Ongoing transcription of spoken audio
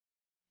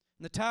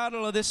The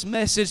title of this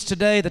message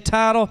today, the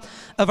title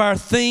of our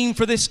theme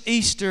for this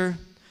Easter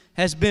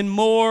has been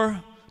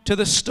More to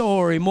the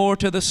Story, More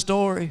to the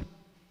Story.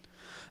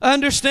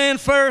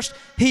 Understand first,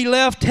 He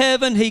left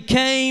heaven, He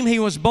came, He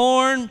was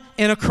born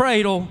in a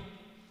cradle.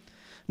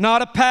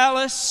 Not a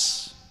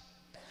palace,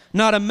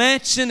 not a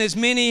mansion as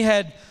many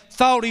had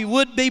thought He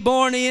would be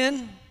born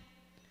in.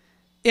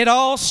 It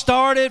all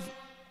started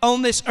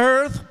on this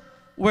earth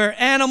where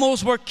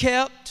animals were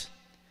kept,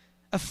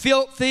 a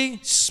filthy,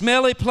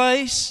 smelly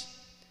place.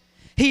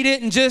 He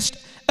didn't just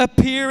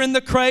appear in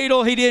the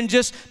cradle. He didn't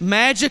just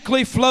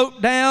magically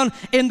float down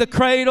in the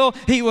cradle.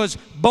 He was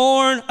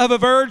born of a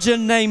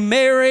virgin named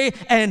Mary,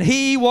 and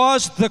He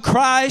was the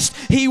Christ.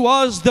 He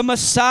was the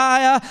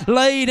Messiah,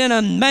 laid in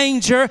a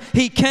manger.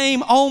 He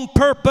came on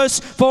purpose,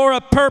 for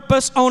a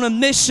purpose, on a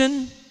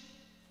mission.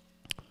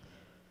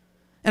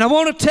 And I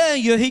want to tell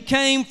you, He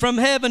came from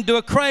heaven to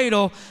a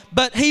cradle,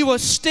 but He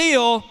was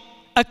still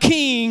a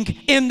king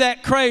in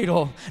that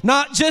cradle.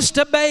 Not just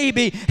a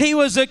baby. He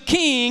was a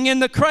king in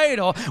the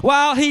cradle.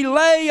 While He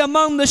lay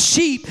among the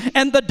sheep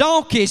and the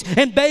donkeys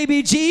and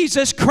baby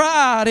Jesus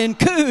cried and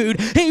cooed,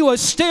 He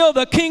was still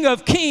the King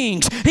of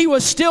Kings. He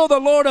was still the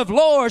Lord of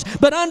Lords.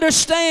 But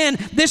understand,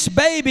 this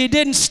baby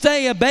didn't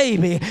stay a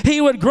baby. He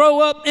would grow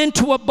up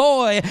into a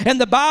boy. And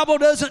the Bible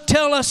doesn't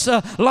tell us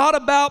a lot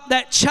about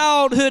that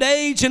childhood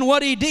age and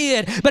what he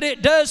did. But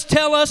it does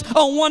tell us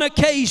on one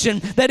occasion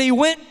that he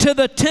went to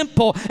the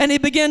temple and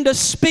he began to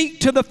speak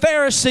to the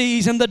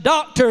Pharisees and the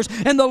doctors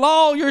and the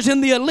lawyers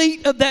and the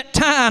elite of that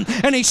time.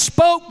 And he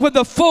spoke with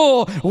the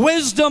full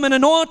wisdom and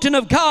anointing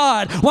of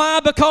God.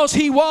 Why? Because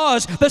he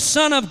was the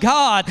Son of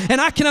God.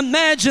 And I can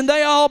imagine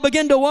they all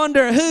begin to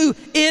wonder, who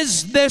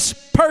is this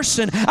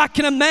person? I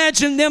can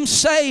imagine them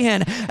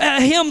saying,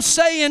 him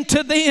saying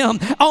to them,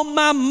 on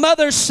my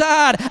mother's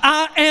side,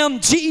 I am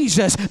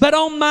Jesus. But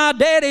on my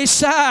daddy's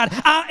side,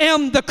 I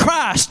am the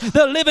Christ,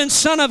 the living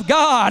Son of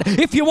God.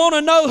 If you want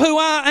to know who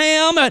I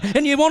am,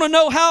 and you want to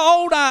know how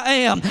old I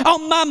am,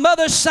 on my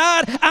mother's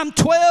side, I'm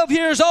 12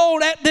 years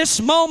old at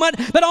this moment.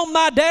 But on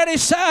my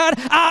daddy's side,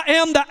 I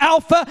am the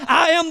Alpha,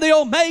 I am the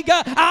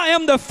Omega, I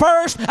am the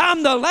first,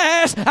 I'm the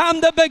last, I'm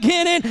the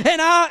beginning,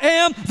 and I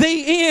am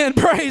the end.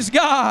 Praise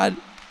God.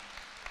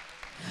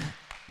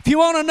 If you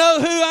want to know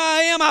who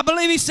I am, I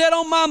believe He said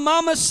on my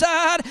mama's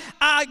side,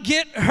 I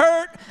get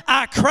hurt,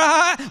 I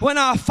cry when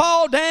I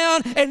fall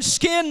down and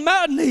skin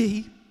my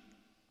knee.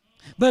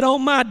 But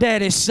on my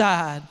daddy's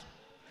side,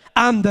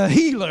 I'm the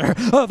healer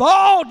of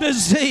all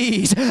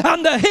disease.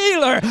 I'm the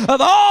healer of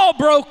all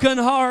broken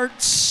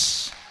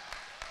hearts.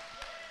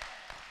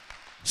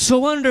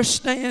 So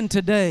understand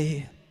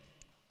today,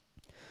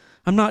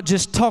 I'm not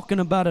just talking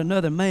about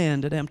another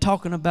man today. I'm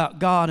talking about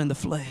God in the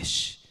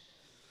flesh.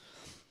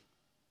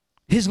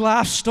 His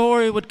life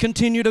story would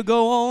continue to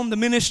go on. The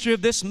ministry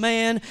of this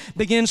man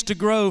begins to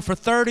grow. For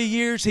 30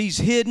 years, he's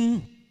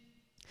hidden,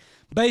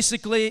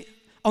 basically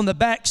on the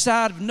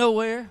backside of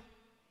nowhere.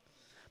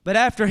 But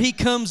after he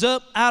comes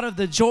up out of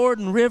the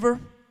Jordan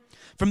River,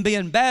 from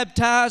being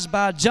baptized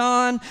by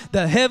John,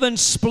 the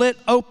heavens split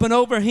open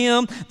over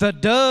him. The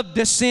dove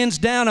descends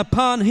down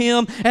upon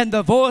him, and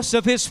the voice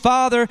of his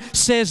Father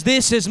says,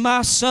 "This is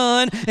my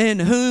Son, in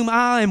whom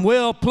I am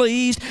well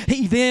pleased."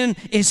 He then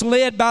is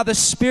led by the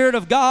Spirit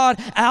of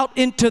God out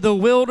into the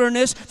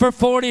wilderness for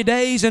 40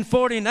 days and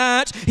 40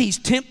 nights. He's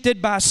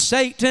tempted by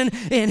Satan,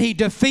 and he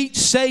defeats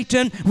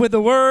Satan with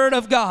the Word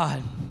of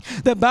God.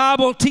 The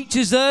Bible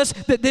teaches us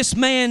that this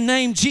man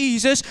named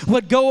Jesus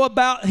would go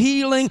about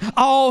healing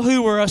all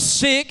who were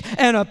sick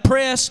and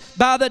oppressed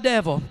by the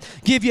devil.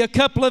 Give you a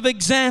couple of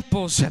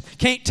examples.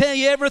 Can't tell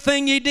you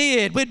everything he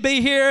did. We'd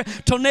be here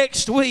till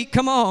next week.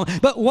 Come on.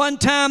 But one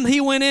time he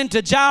went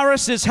into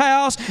Jairus'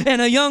 house,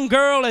 and a young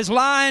girl is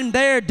lying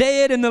there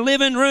dead in the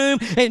living room,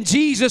 and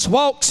Jesus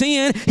walks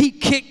in. He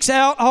kicks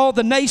out all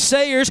the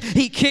naysayers.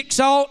 He kicks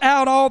out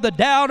all the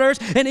doubters,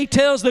 and he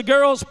tells the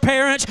girl's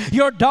parents,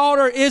 "Your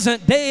daughter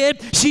isn't dead.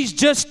 She's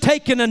just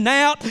taking a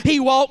nap." He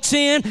walks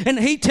in and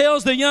he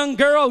tells the young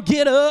girl,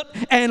 "Get up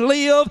and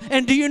live."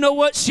 And do you know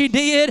what she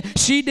did?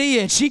 She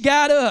did. She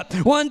got up.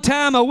 One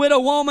time a widow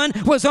woman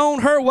was on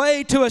her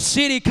way to a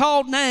city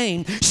called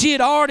Nain. She had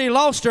already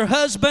lost her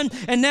husband,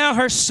 and now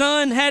her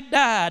son had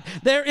died.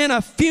 They're in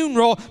a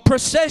funeral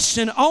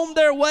procession on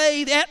their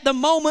way at the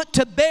moment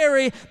to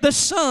bury the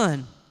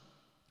son.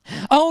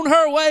 On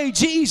her way,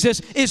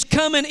 Jesus is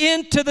coming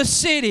into the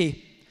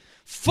city,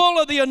 full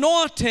of the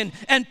anointing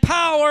and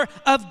power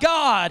of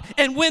God.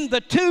 And when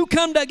the two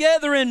come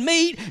together and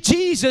meet,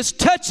 Jesus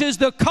touches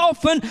the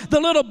coffin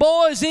the little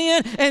boy's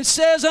in and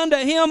says unto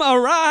him,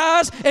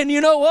 "Arise." And you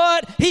know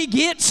what? He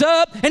gets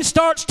up and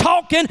starts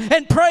talking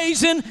and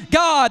praising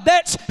God.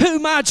 That's who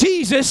my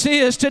Jesus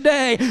is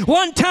today.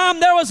 One time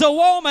there was a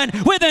woman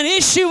with an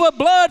issue of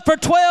blood for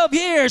 12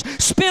 years,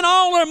 spent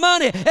all her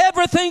money,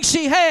 everything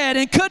she had,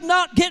 and could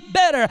not get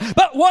better.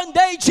 But one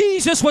day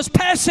Jesus was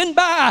passing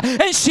by,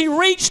 and she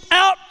reached out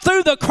out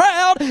through the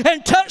crowd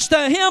and touched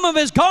the hem of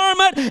his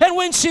garment. And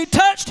when she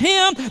touched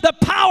him, the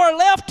power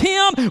left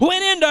him,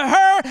 went into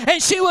her,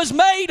 and she was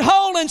made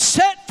whole and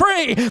set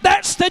free.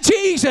 That's the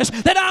Jesus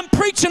that I'm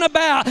preaching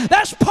about.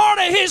 That's part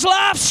of his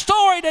life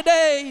story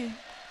today.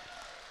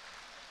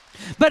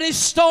 But his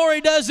story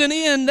doesn't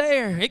end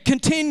there. It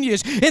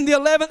continues. In the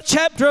 11th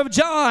chapter of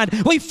John,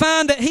 we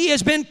find that he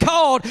has been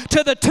called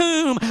to the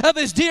tomb of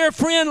his dear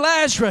friend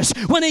Lazarus.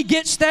 When he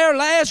gets there,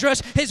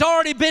 Lazarus has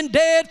already been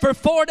dead for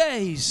 4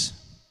 days.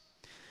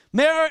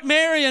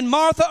 Mary and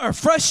Martha are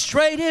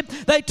frustrated.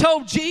 They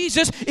told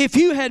Jesus, if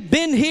you had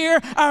been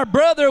here, our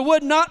brother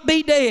would not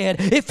be dead.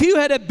 If you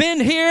had been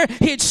here,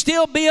 he'd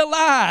still be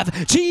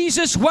alive.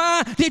 Jesus,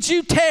 why did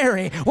you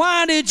tarry?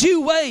 Why did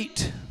you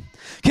wait?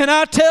 Can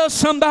I tell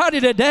somebody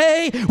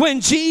today,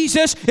 when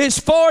Jesus is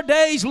 4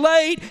 days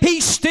late,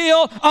 he's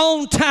still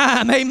on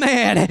time.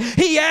 Amen.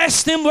 He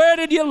asked them, where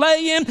did you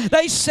lay him?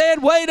 They said,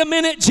 wait a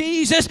minute,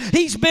 Jesus.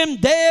 He's been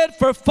dead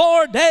for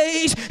 4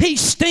 days. He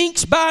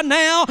stinks by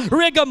now.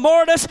 Rigor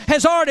mortis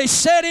has already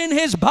set in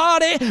his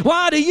body.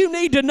 Why do you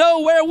need to know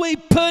where we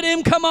put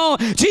him? Come on.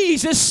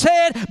 Jesus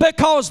said,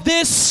 because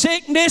this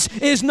sickness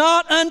is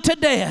not unto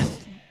death.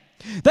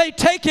 They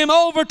take him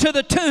over to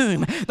the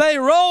tomb. They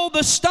roll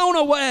the stone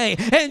away.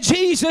 And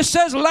Jesus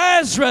says,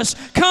 Lazarus,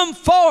 come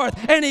forth.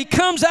 And he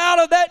comes out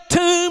of that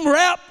tomb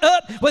wrapped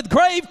up with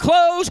grave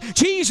clothes.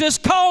 Jesus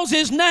calls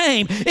his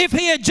name. If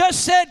he had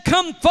just said,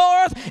 come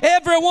forth,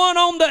 everyone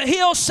on the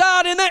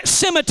hillside in that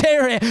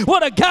cemetery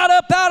would have got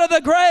up out of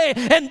the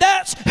grave. And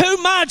that's who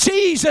my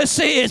Jesus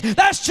is.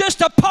 That's just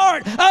a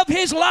part of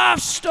his life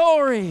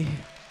story.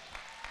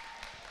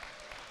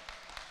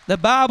 The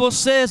Bible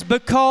says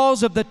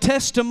because of the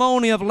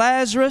testimony of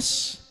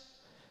Lazarus,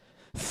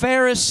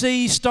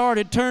 Pharisees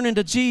started turning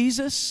to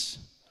Jesus.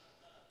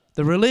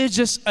 The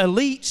religious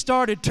elite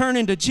started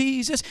turning to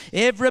Jesus.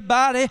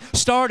 Everybody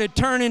started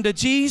turning to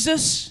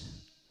Jesus.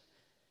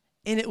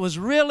 And it was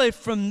really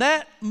from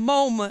that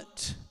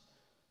moment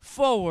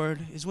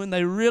forward is when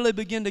they really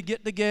began to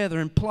get together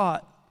and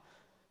plot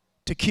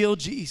to kill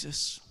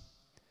Jesus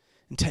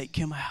and take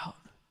him out.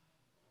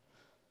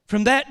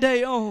 From that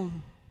day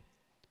on,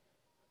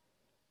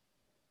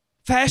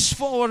 fast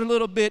forward a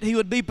little bit, he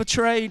would be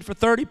betrayed for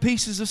 30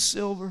 pieces of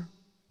silver.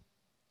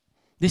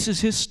 This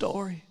is his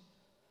story.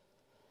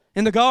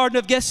 In the Garden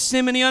of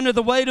Gethsemane, under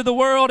the weight of the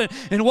world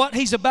and what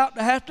he's about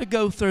to have to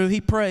go through,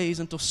 he prays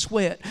until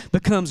sweat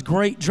becomes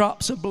great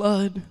drops of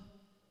blood.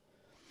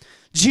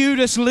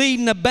 Judas,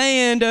 leading a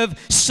band of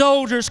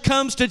soldiers,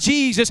 comes to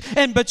Jesus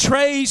and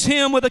betrays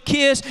him with a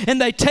kiss,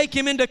 and they take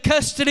him into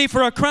custody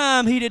for a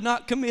crime he did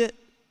not commit.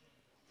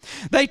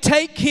 They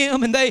take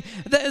him and they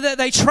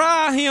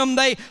try him,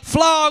 they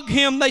flog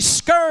him, they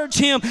scourge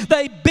him,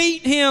 they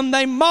beat him,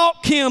 they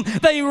mock him,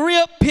 they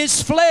rip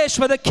his flesh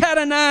with a cat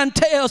o' nine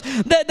tails,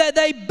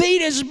 they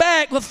beat his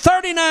back with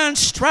 39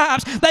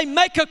 stripes, they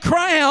make a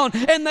crown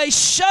and they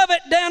shove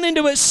it down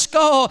into his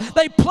skull,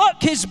 they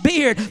pluck his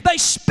beard, they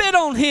spit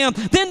on him,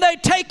 then they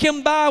take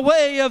him by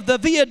way of the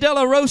Via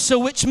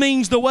Dolorosa, which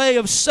means the way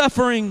of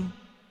suffering,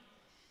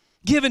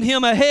 giving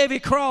him a heavy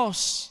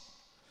cross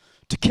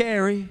to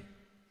carry.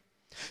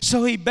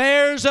 So he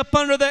bears up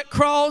under that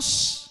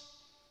cross,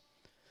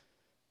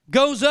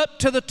 goes up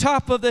to the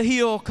top of the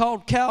hill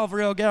called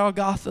Calvary or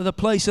Golgotha, the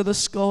place of the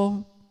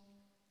skull.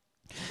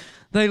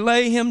 They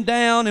lay him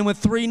down, and with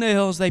 3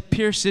 nails they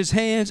pierce his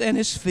hands and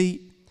his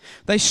feet.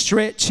 They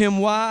stretch him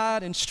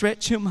wide and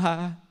stretch him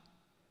high.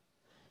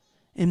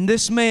 And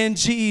this man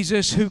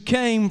Jesus, who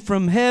came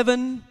from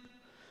heaven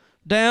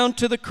down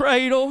to the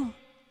cradle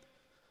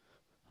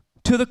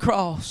to the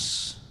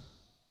cross,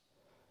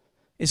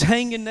 is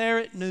hanging there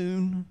at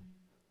noon.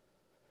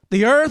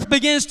 The earth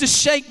begins to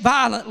shake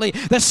violently.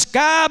 The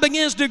sky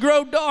begins to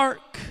grow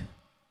dark.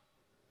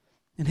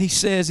 And he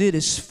says, it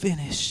is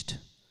finished.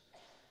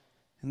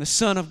 And the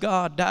Son of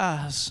God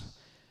dies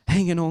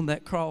hanging on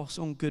that cross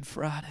on Good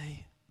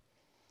Friday.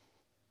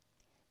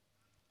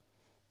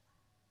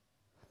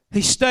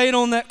 He stayed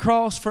on that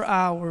cross for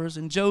hours,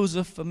 and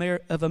Joseph of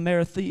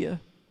Arimathea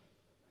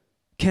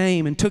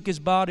came and took his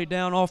body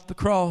down off the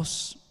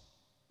cross,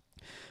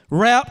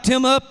 wrapped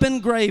him up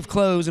in grave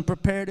clothes and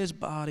prepared his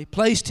body,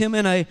 placed him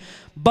in a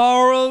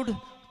borrowed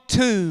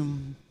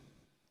tomb.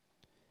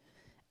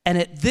 And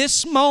at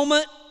this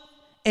moment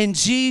in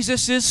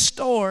Jesus'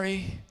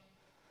 story,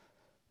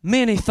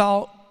 many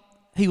thought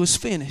he was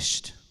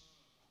finished.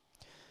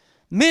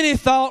 Many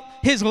thought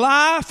his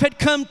life had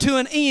come to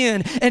an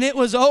end and it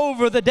was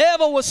over. The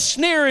devil was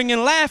sneering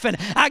and laughing.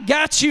 I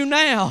got you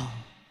now.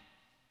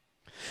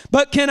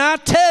 But can I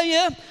tell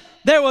you,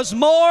 there was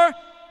more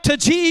to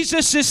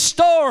Jesus'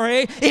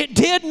 story. It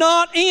did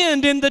not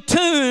end in the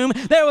tomb.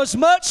 There was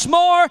much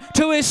more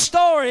to his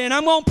story, and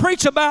I'm going to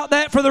preach about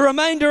that for the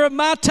remainder of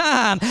my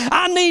time.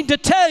 I need to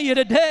tell you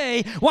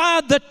today why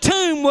the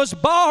tomb was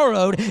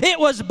borrowed. It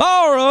was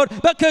borrowed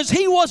because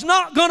he was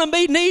not going to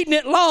be needing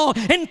it long.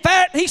 In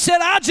fact, he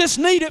said, I just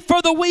need it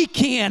for the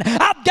weekend.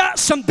 I've got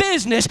some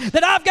business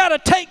that I've got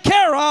to take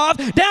care of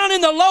down in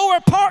the lower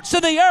parts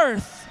of the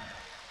earth.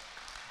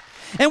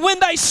 And when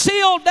they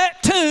sealed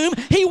that tomb,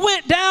 he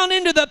went down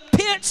into the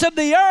pits of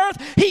the earth.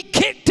 He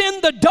kicked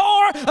in the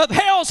door of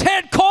hell's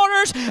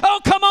headquarters. Oh,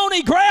 come on,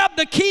 he grabbed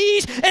the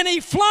keys and he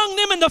flung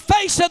them in the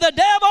face of the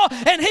devil,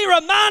 and he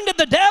reminded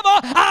the devil,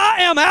 I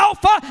am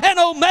Alpha and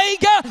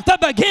Omega, the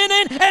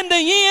beginning and the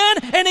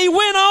end. And he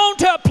went on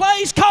to a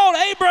place called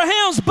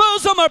Abraham's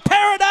bosom or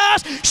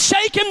paradise,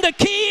 shaking the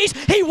keys.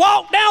 He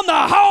walked down the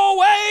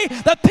hallway.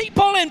 The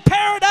people in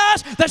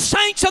paradise, the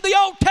saints of the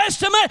Old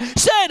Testament,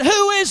 said,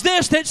 who is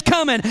this that's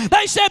coming?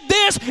 They said,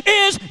 this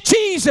is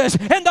Jesus.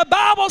 And the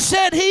Bible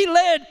said he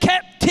led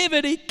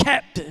captivity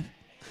captive.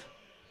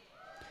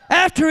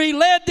 After he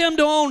led them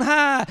to on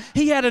high,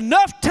 he had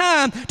enough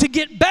time to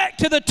get back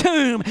to the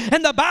tomb.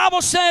 And the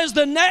Bible says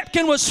the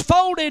napkin was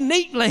folded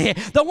neatly,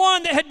 the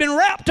one that had been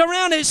wrapped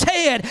around his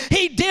head.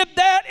 He did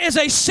that as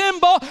a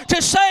symbol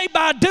to say,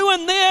 by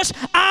doing this,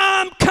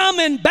 I'm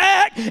coming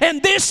back,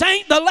 and this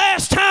ain't the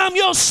last time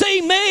you'll see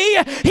me.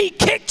 He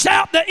kicks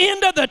out the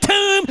end of the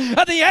tomb.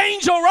 The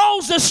angel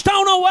rolls the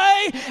stone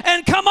away,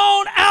 and come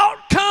on, out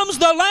comes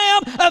the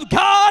Lamb of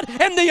God.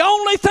 And the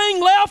only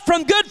thing left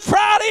from Good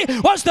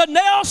Friday was the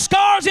nail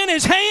scars in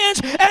his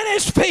hands and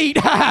his feet.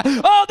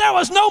 Oh, there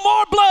was no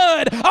more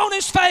blood on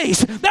his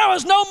face. There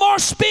was no more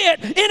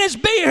spit in his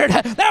beard.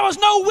 There was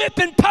no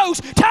whipping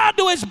post tied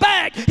to his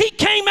back. He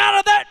came out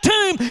of that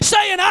tomb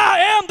saying, I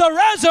am the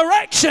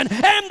resurrection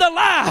and the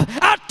life.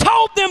 I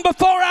told them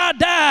before I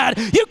died,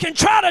 you can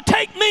try to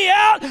take me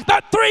out,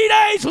 but 3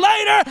 days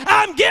later,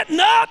 I'm getting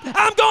up.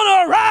 I'm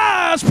going to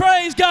arise,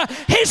 praise God.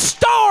 His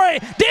story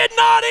did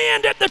not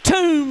end at the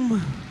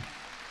tomb.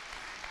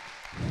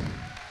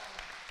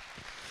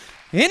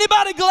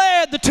 Anybody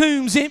glad the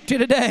tomb's empty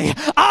today?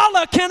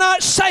 Allah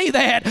cannot say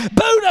that.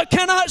 Buddha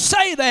cannot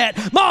say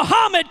that.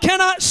 Muhammad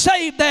cannot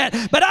say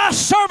that. But I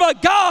serve a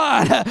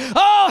God,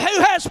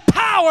 who has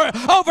power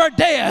over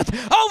death,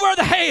 over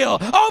the hell,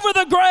 over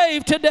the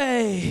grave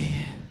today.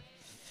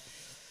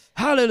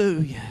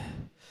 Hallelujah.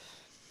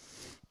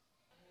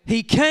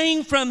 He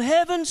came from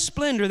heaven's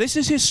splendor. This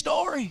is his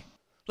story.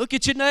 Look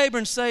at your neighbor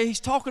and say, he's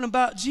talking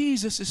about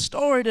Jesus'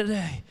 story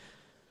today.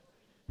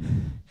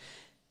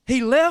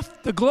 He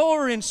left the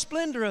glory and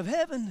splendor of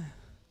heaven.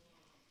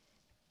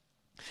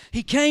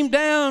 He came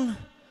down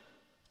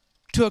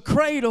to a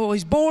cradle.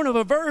 He's born of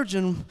a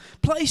virgin,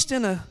 placed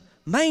in a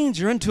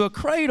manger into a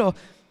cradle,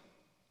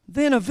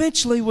 then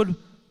eventually would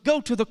go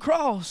to the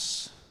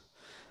cross,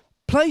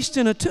 placed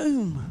in a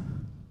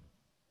tomb.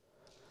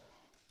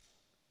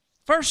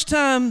 First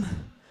time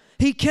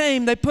he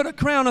came, they put a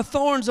crown of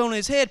thorns on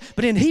his head.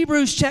 But in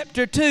Hebrews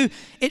chapter 2,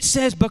 it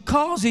says,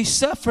 because he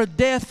suffered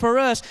death for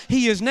us,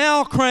 he is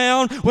now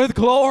crowned with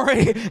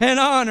glory and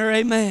honor.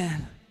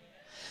 Amen.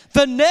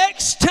 The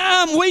next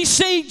time we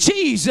see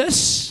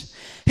Jesus,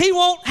 he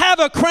won't have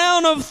a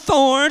crown of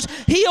thorns.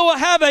 He will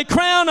have a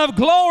crown of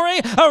glory,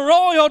 a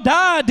royal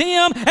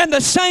diadem, and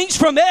the saints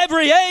from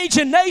every age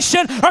and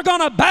nation are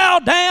going to bow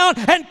down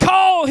and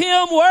call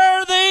him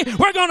worthy.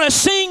 We're going to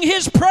sing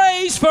his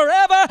praise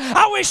forever.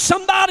 I wish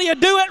somebody would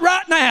do it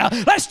right now.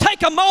 Let's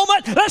take a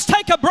moment. Let's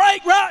take a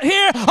break right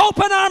here.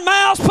 Open our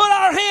mouths. Put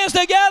our hands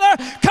together.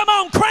 Come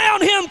on,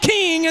 crown him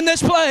king in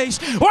this place.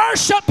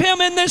 Worship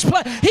him in this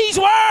place. He's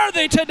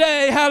worthy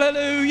today.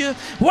 Hallelujah.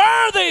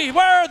 Worthy,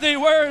 worthy,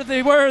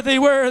 worthy, worthy,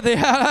 worthy.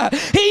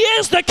 He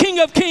is the King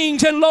of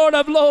Kings and Lord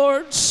of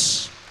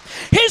Lords.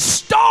 His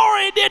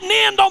story didn't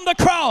end on the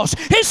cross.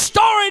 His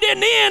story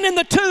didn't end in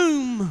the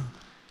tomb.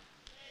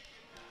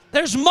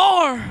 There's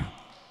more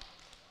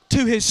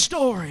to his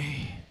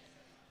story.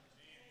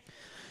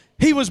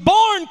 He was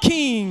born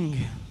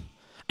king,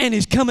 and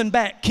he's coming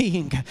back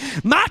king.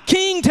 My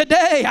king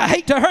today, I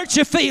hate to hurt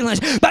your feelings,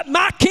 but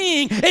my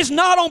king is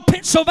not on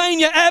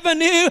Pennsylvania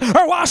Avenue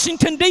or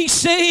Washington,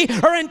 D.C.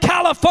 or in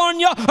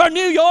California or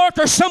New York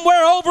or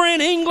somewhere over in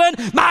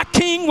England. My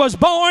king was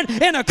born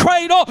in a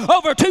cradle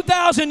over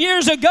 2,000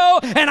 years ago,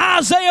 and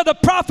Isaiah the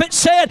prophet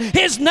said,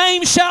 his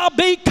name shall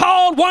be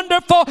called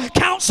Wonderful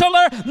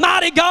Counselor,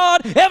 Mighty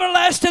God,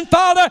 Everlasting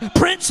Father,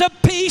 Prince of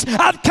Peace.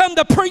 I've come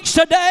to preach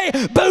today.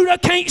 Buddha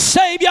can't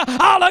save you.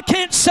 Allah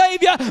can't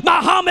save you.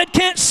 Muhammad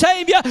can't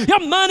save you. Your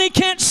money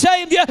can't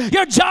save you.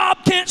 Your job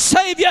can't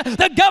save you.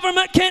 The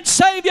government can't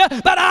save you.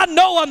 But I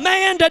know a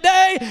man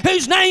today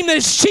whose name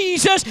is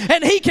Jesus,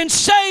 and he can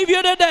save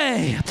you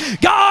today.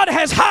 God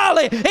has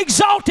highly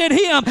exalted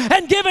him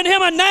and given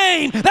him a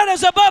name that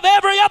is above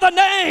every other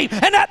name.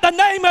 And at the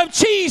name of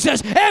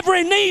Jesus,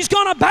 every knee's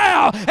going to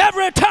bow.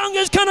 Every tongue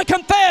is going to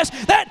confess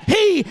that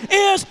he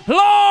is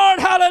Lord.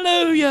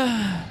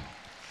 Hallelujah.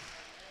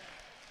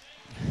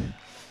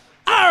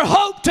 Our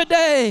hope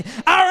today,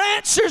 our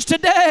answers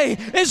today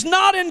is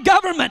not in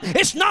government.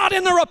 It's not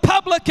in the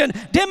Republican,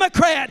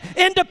 Democrat,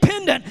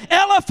 Independent,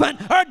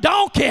 elephant, or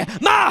donkey.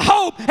 My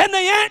hope and the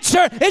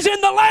answer is in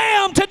the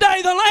Lamb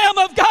today, the Lamb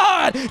of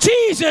God.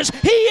 Jesus,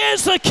 he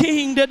is the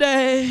King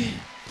today.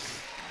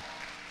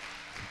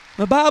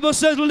 The Bible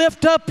says,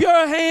 lift up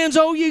your hands,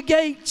 O you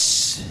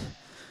gates.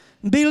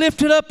 Be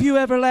lifted up, you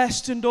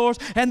everlasting doors,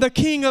 and the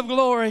King of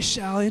glory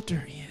shall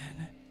enter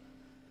in.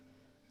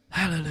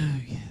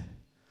 Hallelujah.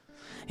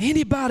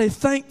 Anybody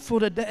thankful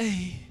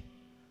today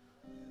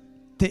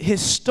that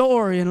his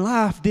story in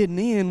life didn't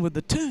end with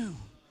the tomb?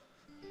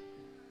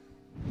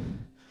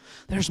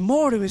 There's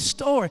more to his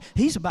story.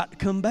 He's about to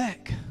come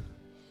back.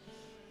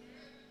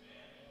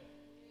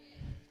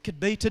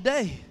 Could be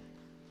today.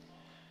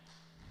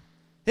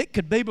 It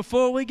could be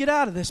before we get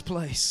out of this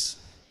place.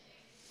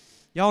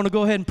 Y'all want to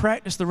go ahead and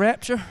practice the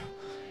rapture?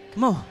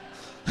 Come on.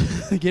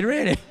 Get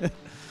ready.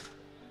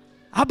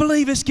 I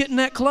believe it's getting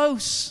that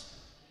close.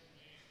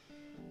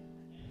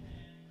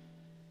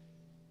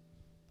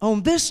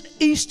 On this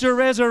Easter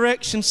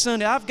Resurrection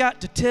Sunday, I've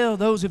got to tell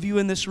those of you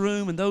in this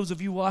room and those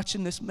of you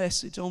watching this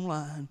message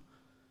online,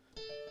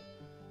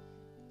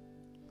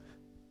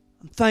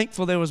 I'm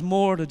thankful there was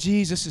more to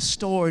Jesus'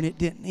 story and it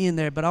didn't end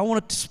there, but I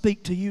wanted to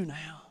speak to you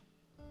now.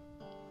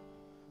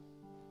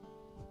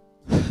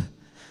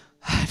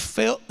 I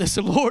felt this.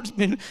 The Lord's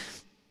been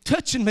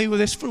touching me with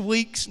this for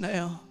weeks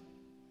now.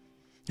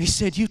 He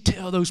said, you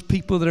tell those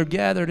people that are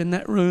gathered in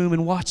that room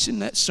and watching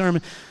that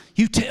sermon,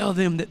 you tell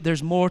them that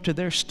there's more to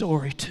their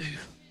story too.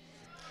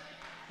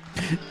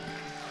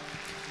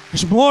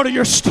 There's more to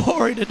your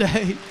story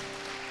today.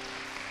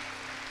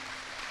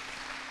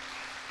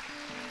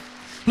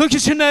 Look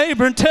at your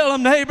neighbor and tell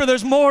them, neighbor,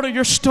 there's more to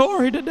your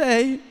story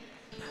today.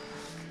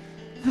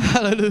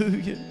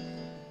 Hallelujah.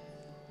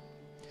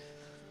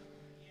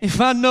 If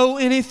I know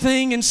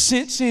anything and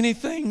sense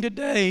anything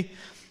today,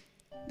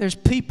 there's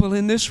people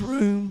in this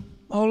room,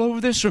 all over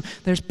this room.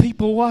 There's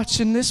people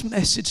watching this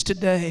message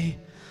today.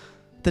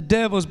 The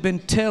devil's been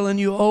telling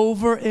you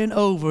over and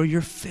over,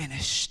 you're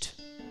finished.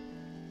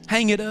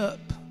 Hang it up.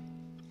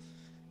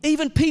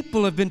 Even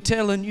people have been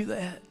telling you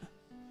that.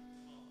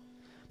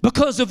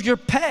 Because of your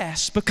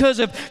past, because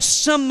of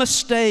some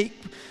mistake,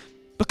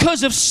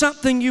 because of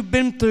something you've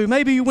been through.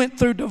 Maybe you went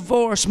through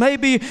divorce.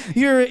 Maybe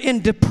you're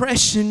in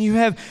depression. You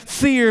have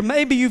fear.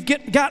 Maybe you've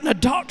gotten a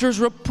doctor's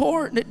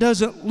report and it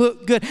doesn't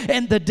look good.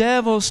 And the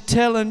devil's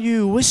telling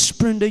you,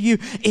 whispering to you,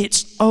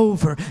 it's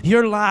over.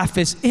 Your life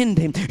is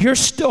ending. Your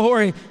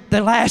story,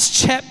 the last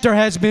chapter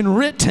has been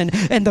written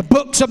and the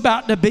book's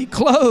about to be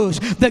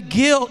closed. The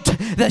guilt,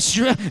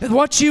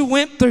 what you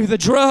went through, the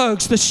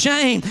drugs, the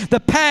shame, the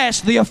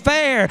past, the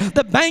affair,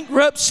 the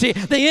bankruptcy.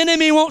 The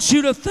enemy wants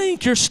you to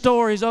think your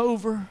story's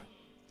over.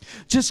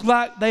 Just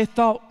like they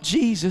thought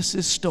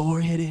Jesus'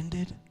 story had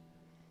ended.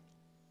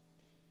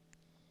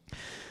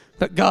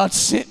 But God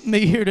sent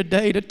me here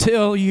today to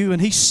tell you,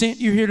 and He sent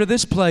you here to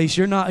this place.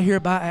 You're not here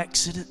by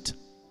accident.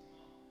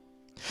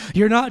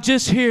 You're not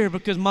just here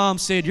because Mom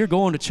said you're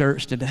going to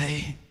church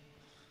today.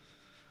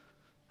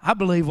 I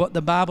believe what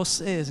the Bible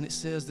says, and it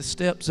says the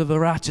steps of a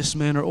righteous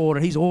man are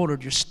ordered. He's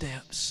ordered your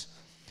steps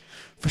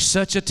for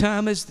such a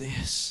time as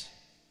this.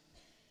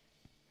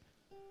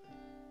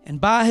 And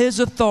by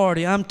His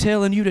authority, I'm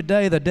telling you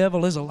today, the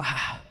devil is a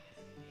lie.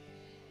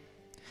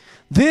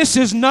 This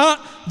is not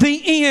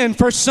the end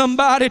for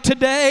somebody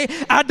today.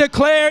 I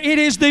declare it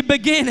is the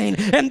beginning.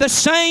 And the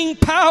same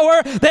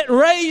power that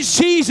raised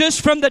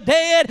Jesus from the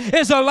dead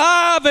is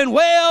alive and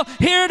well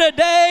here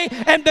today.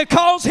 And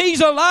because He's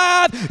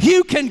alive,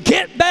 you can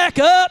get back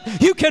up.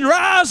 You can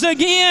rise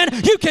again.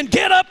 You can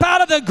get up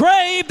out of the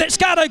grave that's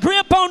got a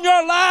grip on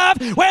your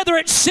life, whether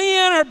it's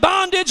sin or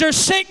bondage or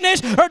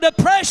sickness or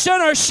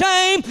depression or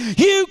shame.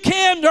 You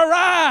can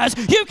arise.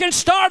 You can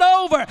start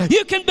over.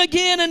 You can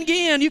begin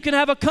again. You can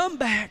have a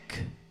comeback.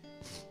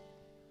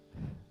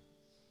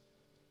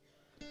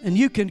 And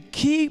you can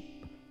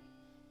keep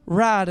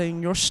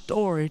writing your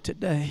story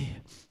today.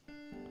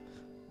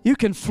 You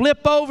can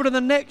flip over to the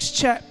next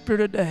chapter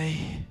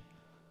today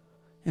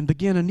and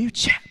begin a new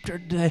chapter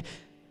today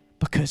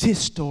because His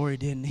story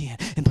didn't end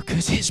and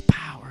because His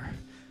power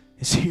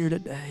is here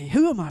today.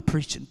 Who am I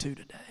preaching to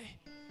today?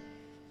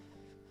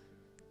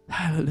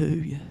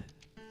 Hallelujah.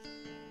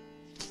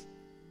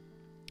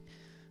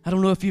 I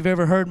don't know if you've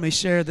ever heard me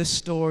share this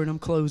story, and I'm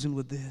closing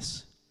with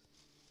this.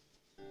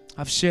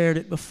 I've shared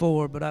it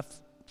before, but I've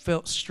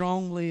felt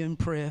strongly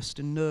impressed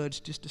and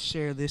nudged just to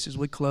share this as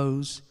we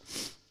close.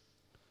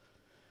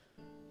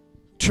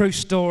 True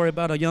story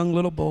about a young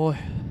little boy.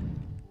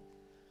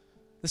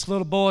 This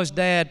little boy's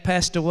dad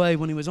passed away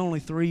when he was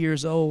only 3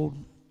 years old.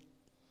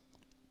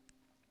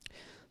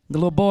 The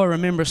little boy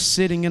remembers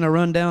sitting in a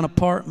rundown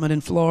apartment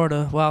in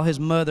Florida while his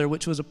mother,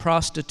 which was a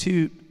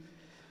prostitute,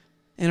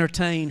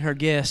 entertained her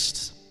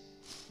guests.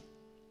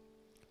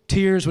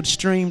 Tears would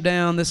stream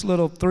down this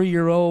little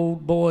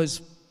 3-year-old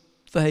boy's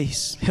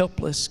face,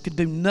 helpless, could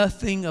do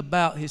nothing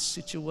about his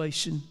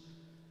situation.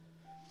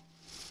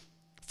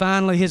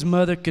 Finally, his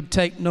mother could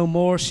take no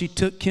more. She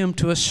took him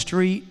to a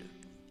street.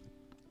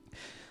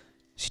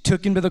 She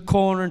took him to the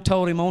corner and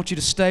told him, I want you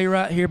to stay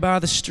right here by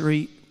the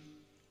street.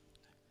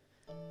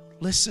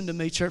 Listen to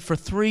me, church. For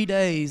 3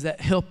 days, that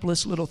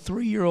helpless little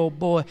 3-year-old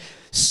boy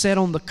sat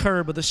on the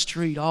curb of the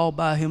street all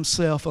by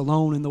himself,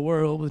 alone in the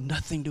world with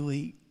nothing to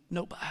eat.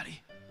 Nobody.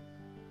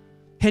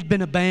 Had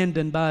been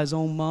abandoned by his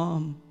own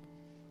mom.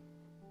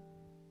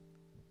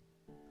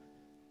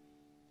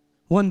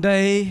 One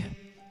day,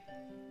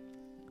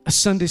 a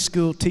Sunday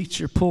school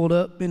teacher pulled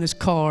up in his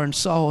car and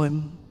saw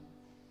him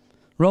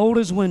rolled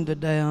his window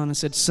down and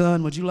said,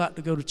 "Son, would you like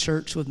to go to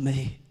church with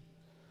me?"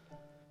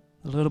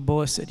 The little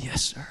boy said,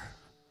 "Yes, sir."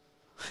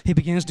 He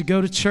begins to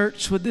go to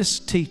church with this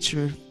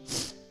teacher.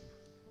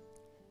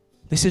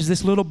 This is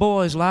this little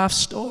boy's life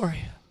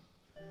story.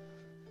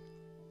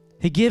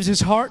 He gives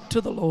his heart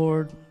to the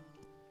Lord.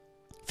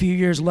 A few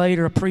years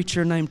later, a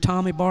preacher named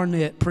Tommy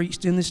Barnett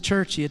preached in this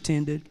church he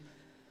attended.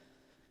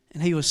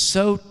 And he was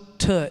so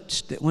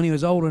touched that when he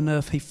was old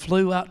enough, he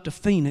flew out to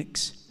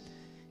Phoenix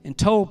and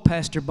told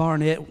Pastor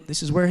Barnett,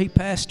 this is where he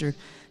pastored,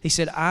 he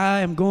said, "I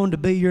am going to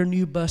be your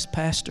new bus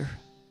pastor."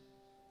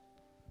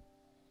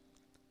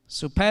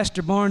 So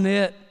Pastor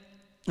Barnett,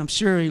 I'm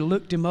sure he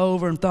looked him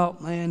over and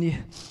thought,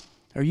 "Man,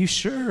 are you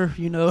sure?"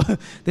 You know,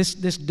 this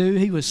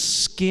dude, he was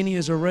skinny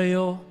as a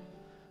rail,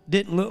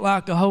 didn't look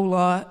like a whole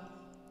lot.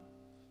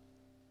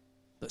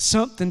 But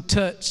something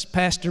touched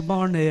Pastor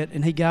Barnett,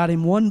 and he got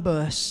him one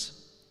bus.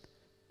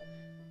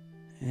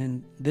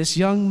 And this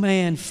young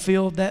man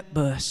filled that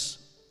bus,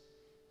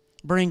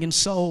 bringing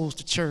souls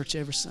to church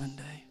every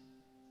Sunday.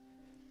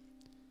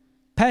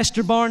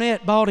 Pastor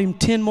Barnett bought him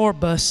 10 more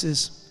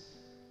buses.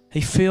 He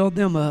filled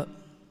them up.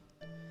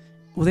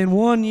 Within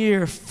 1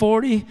 year,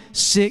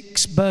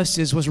 46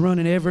 buses was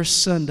running every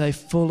Sunday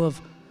full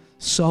of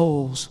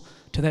souls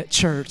to that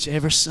church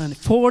every Sunday.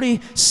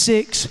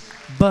 46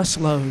 bus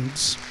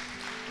loads.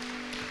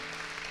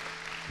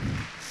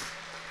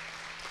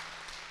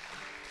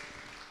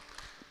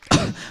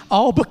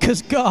 All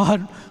because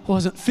God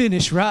wasn't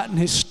finished writing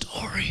His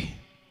story.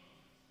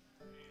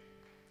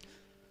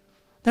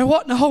 There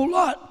wasn't a whole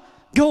lot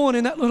going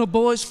in that little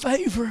boy's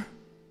favor.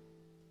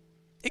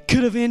 It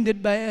could have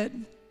ended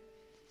bad.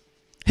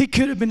 He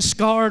could have been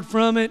scarred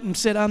from it and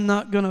said, "I'm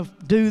not going to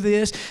do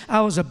this.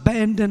 I was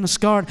abandoned,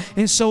 scarred,"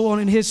 and so on.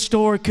 And his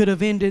story could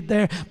have ended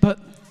there. But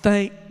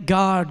thank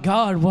God,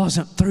 God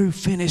wasn't through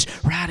finished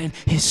writing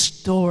His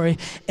story.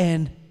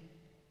 And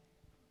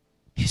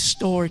His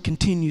story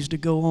continues to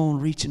go on,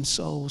 reaching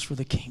souls for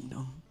the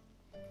kingdom.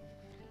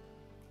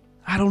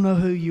 I don't know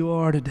who you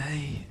are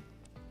today,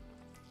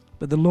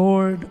 but the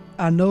Lord,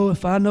 I know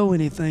if I know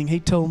anything, He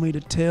told me to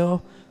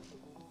tell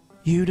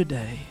you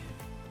today,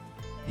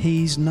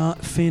 He's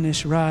not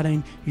finished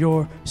writing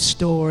your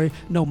story,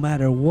 no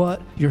matter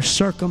what your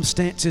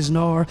circumstances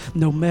are,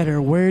 no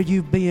matter where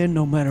you've been,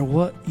 no matter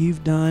what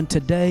you've done.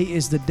 Today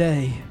is the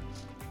day.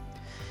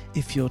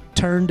 If you'll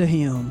turn to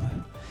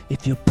Him,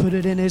 if you'll put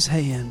it in His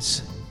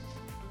hands,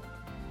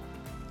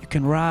 you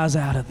can rise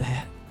out of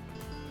that.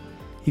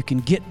 You can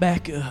get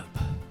back up.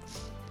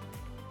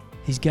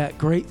 He's got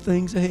great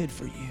things ahead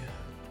for you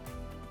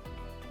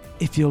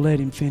if you'll let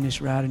Him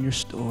finish writing your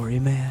story.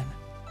 Amen.